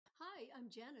Hi, I'm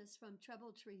Janice from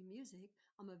Treble Tree Music.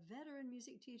 I'm a veteran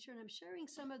music teacher and I'm sharing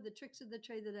some of the tricks of the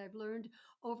trade that I've learned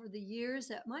over the years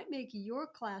that might make your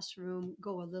classroom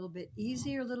go a little bit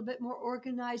easier, a little bit more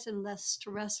organized, and less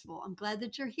stressful. I'm glad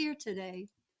that you're here today.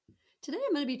 Today,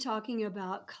 I'm going to be talking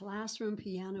about classroom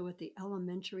piano at the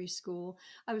elementary school.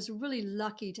 I was really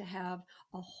lucky to have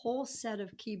a whole set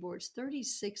of keyboards,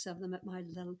 36 of them at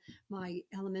my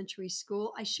elementary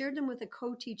school. I shared them with a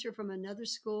co-teacher from another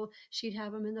school. She'd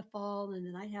have them in the fall, and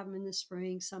then I'd have them in the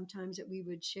spring. Sometimes that we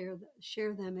would share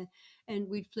them, and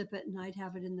we'd flip it, and I'd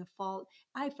have it in the fall.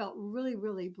 I felt really,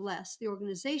 really blessed. The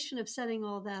organization of setting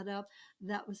all that up,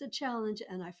 that was a challenge,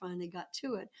 and I finally got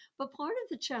to it. But part of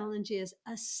the challenge is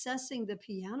assessing the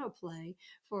piano play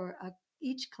for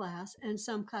each class, and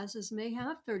some classes may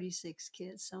have 36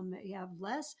 kids, some may have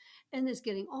less, and it's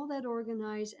getting all that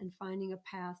organized and finding a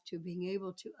path to being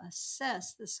able to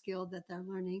assess the skill that they're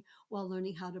learning while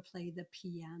learning how to play the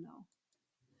piano.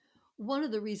 One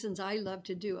of the reasons I love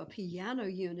to do a piano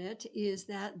unit is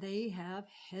that they have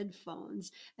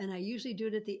headphones. And I usually do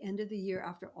it at the end of the year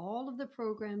after all of the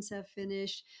programs have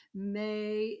finished,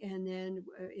 May. And then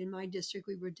in my district,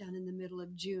 we were done in the middle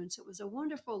of June. So it was a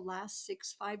wonderful last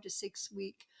 5 to 6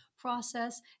 week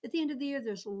process. At the end of the year,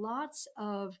 there's lots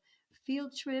of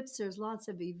field trips, there's lots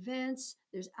of events,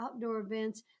 there's outdoor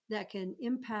events that can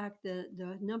impact the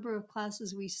number of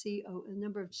classes we see, a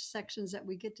number of sections that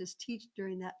we get to teach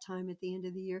during that time at the end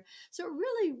of the year. So it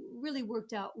really, really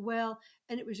worked out well.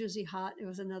 And it was usually hot. It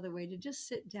was another way to just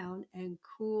sit down and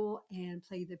cool and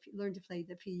learn to play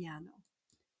the piano.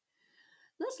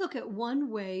 Let's look at one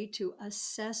way to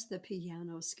assess the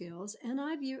piano skills. And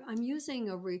I'm using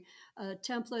a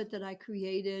template that I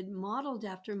created modeled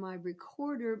after my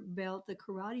recorder belt, the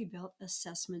karate belt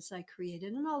assessments I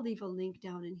created. And I'll leave a link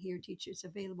down in here, teachers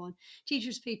available on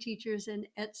Teachers Pay Teachers and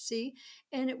Etsy.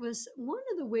 And it was one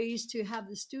of the ways to have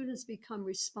the students become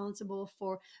responsible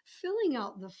for filling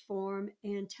out the form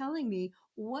and telling me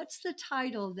what's the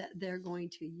title that they're going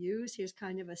to use. Here's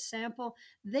kind of a sample.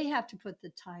 They have to put the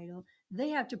title. They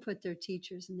have to put their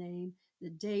teacher's name, the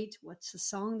date, what's the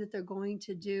song that they're going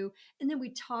to do. And then we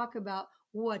talk about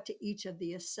what each of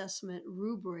the assessment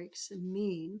rubrics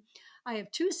mean. I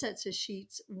have two sets of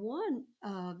sheets. One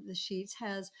of the sheets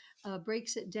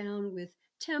breaks it down with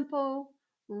tempo,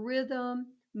 rhythm,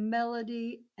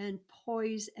 melody, and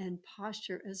poise and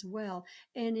posture as well.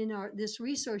 And in this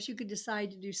resource, you could decide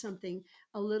to do something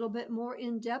a little bit more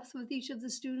in depth with each of the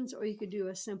students, or you could do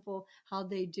a simple how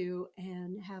they do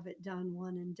and have it done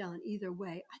one and done. Either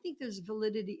way, I think there's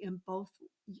validity in both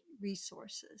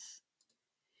resources.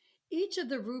 Each of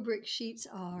the rubric sheets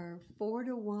are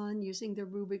 4-1 using the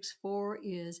rubrics. 4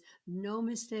 is no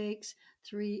mistakes,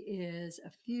 3 is a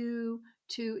few,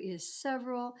 2 is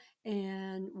several,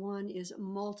 and 1 is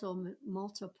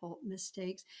multiple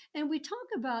mistakes. And we talk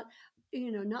about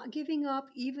not giving up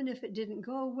even if it didn't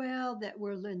go well, that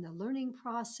we're in the learning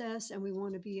process and we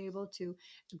want to be able to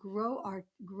grow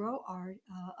our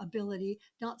ability,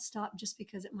 not stop just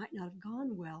because it might not have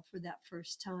gone well for that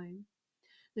first time.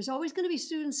 There's always going to be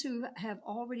students who have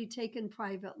already taken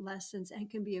private lessons and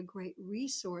can be a great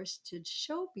resource to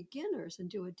show beginners and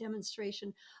do a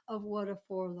demonstration of what a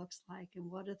 4 looks like and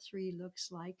what a 3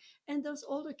 looks like. And those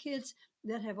older kids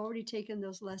that have already taken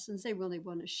those lessons, they really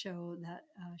want to show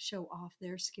off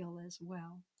their skill as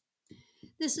well.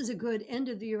 This is a good end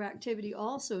of the year activity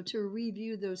also to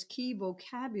review those key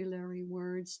vocabulary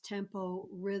words, tempo,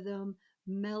 rhythm,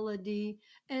 melody,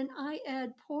 and I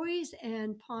add poise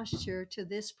and posture to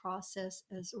this process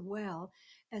as well.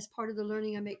 As part of the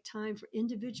learning, I make time for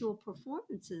individual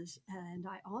performances, and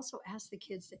I also ask the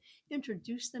kids to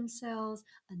introduce themselves,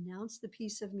 announce the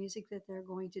piece of music that they're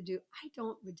going to do. I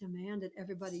don't demand that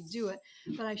everybody do it,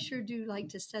 but I sure do like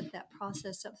to set that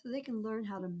process up so they can learn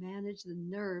how to manage the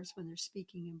nerves when they're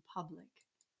speaking in public.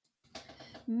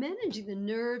 Managing the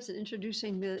nerves and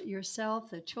introducing yourself,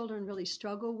 the children really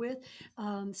struggle with.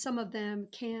 Some of them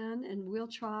can and will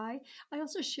try. I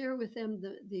also share with them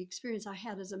the experience I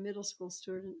had as a middle school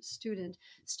student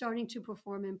starting to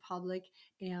perform in public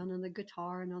and on the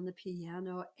guitar and on the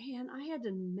piano. And I had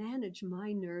to manage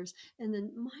my nerves. And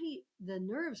then the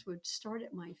nerves would start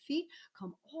at my feet,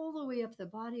 come all the way up the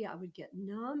body. I would get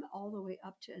numb all the way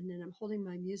up to, and then I'm holding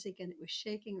my music and it was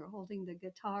shaking, or holding the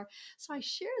guitar. So I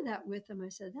share that with them. I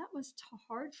said, that was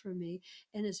hard for me.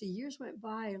 And as the years went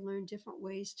by, I learned different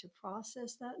ways to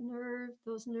process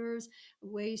those nerves,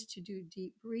 ways to do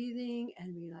deep breathing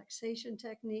and relaxation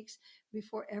techniques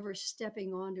before ever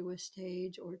stepping onto a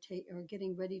stage or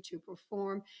getting ready to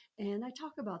perform. And I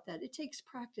talk about that. It takes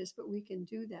practice, but we can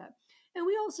do that. And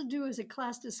we also do as a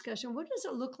class discussion, what does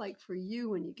it look like for you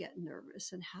when you get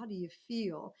nervous and how do you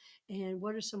feel? And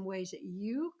what are some ways that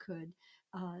you could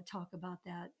talk about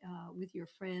that with your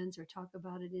friends or talk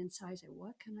about it inside? Say,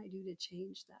 what can I do to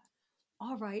change that?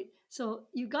 All right. So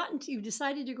you've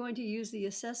decided you're going to use the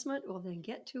assessment. Well, then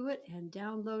get to it and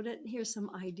download it. And here's some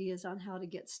ideas on how to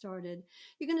get started.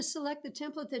 You're going to select the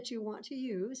template that you want to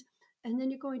use, and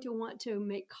then you're going to want to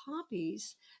make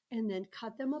copies and then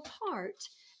cut them apart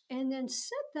and then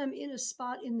set them in a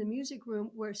spot in the music room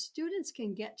where students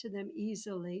can get to them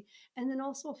easily. And then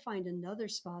also find another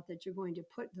spot that you're going to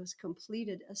put those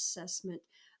completed assessment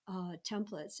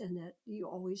templates, and that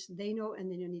they know, and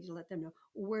then you need to let them know,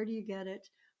 where do you get it,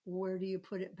 where do you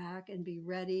put it back, and be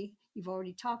ready. You've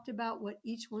already talked about what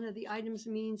each one of the items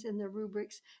means in the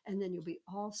rubrics, and then you'll be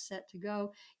all set to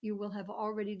go. You will have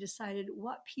already decided,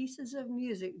 what pieces of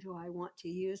music do I want to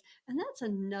use, and that's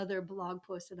another blog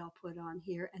post that I'll put on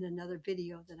here, and another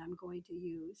video that I'm going to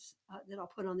use that I'll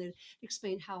put on there to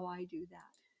explain how I do that.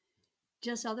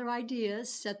 Just other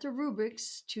ideas: set the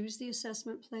rubrics, choose the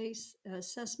assessment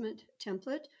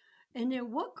template, and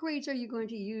then what grades are you going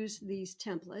to use these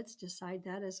templates? Decide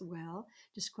that as well.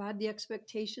 Describe the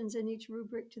expectations in each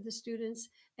rubric to the students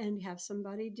and have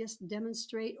somebody just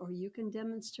demonstrate, or you can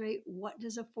demonstrate, what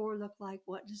does a 4 look like?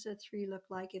 What does a 3 look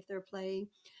like if they're playing?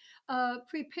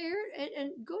 Prepare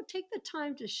and go take the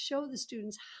time to show the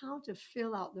students how to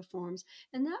fill out the forms.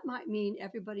 And that might mean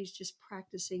everybody's just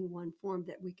practicing one form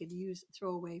that we could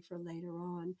throw away for later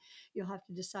on. You'll have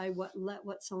to decide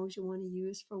what songs you want to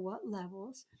use for what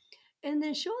levels, and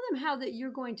then show them how that you're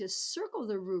going to circle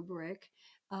the rubric,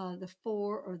 the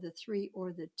 4 or the 3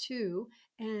 or the 2,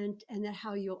 and then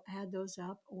how you'll add those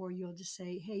up, or you'll just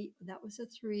say, hey, that was a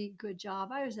 3, good job.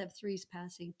 I always have 3s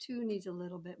passing, 2 needs a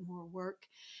little bit more work.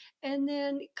 And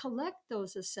then collect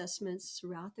those assessments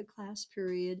throughout the class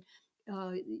period.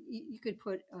 You could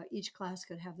put, each class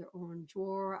could have their own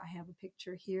drawer. I have a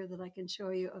picture here that I can show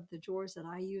you of the drawers that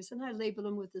I use, and I label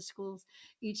them with the school's,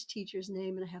 each teacher's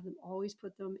name, and I have them always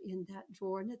put them in that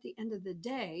drawer. And at the end of the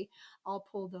day, I'll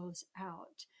pull those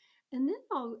out. And then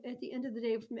at the end of the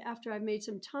day, after I've made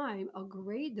some time, I'll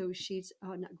grade those sheets,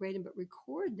 not grade them, but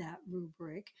record that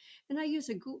rubric. And I use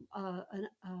a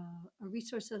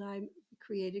resource that I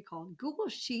created called Google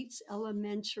Sheets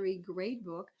Elementary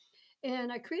Gradebook.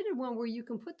 And I created one where you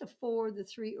can put the 4, the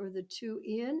 3, or the 2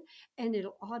 in, and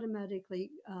it'll automatically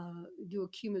do a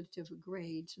cumulative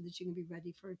grade so that you can be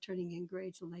ready for turning in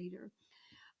grades later.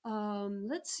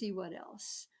 Let's see what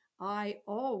else. I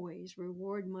always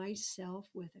reward myself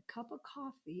with a cup of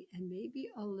coffee and maybe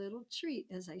a little treat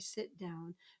as I sit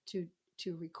down to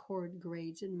record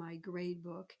grades in my grade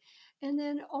book. And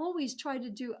then always try to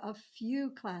do a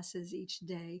few classes each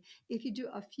day. If you do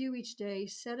a few each day,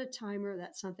 set a timer.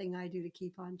 That's something I do to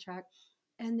keep on track.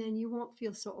 And then you won't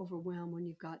feel so overwhelmed when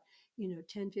you've got,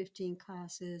 10, 15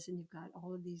 classes and you've got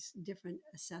all of these different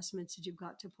assessments that you've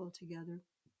got to pull together.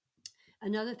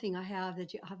 Another thing I have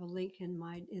that you have a link in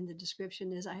the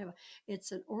description is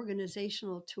it's an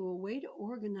organizational tool, way to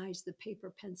organize the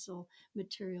paper pencil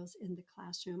materials in the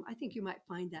classroom. I think you might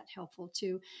find that helpful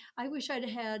too. I wish I'd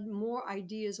had more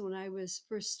ideas when I was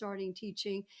first starting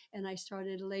teaching, and I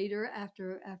started later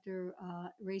after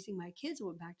raising my kids,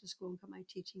 went back to school and got my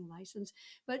teaching license.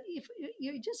 But if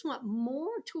you just want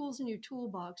more tools in your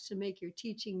toolbox to make your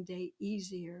teaching day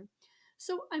easier.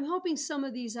 So I'm hoping some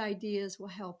of these ideas will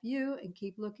help you, and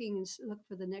keep looking and look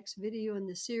for the next video in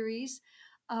the series.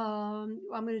 I'm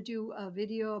going to do a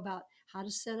video about how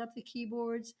to set up the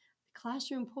keyboards, the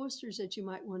classroom posters that you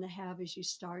might want to have as you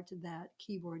start that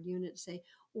keyboard unit. Say,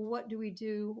 what do we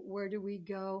do? Where do we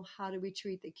go? How do we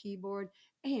treat the keyboard?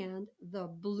 And the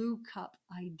blue cup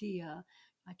idea.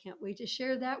 I can't wait to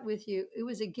share that with you. It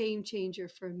was a game changer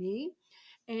for me.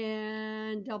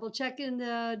 And double check in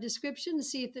the description to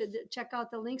see check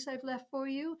out the links I've left for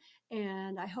you.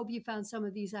 And I hope you found some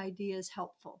of these ideas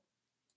helpful.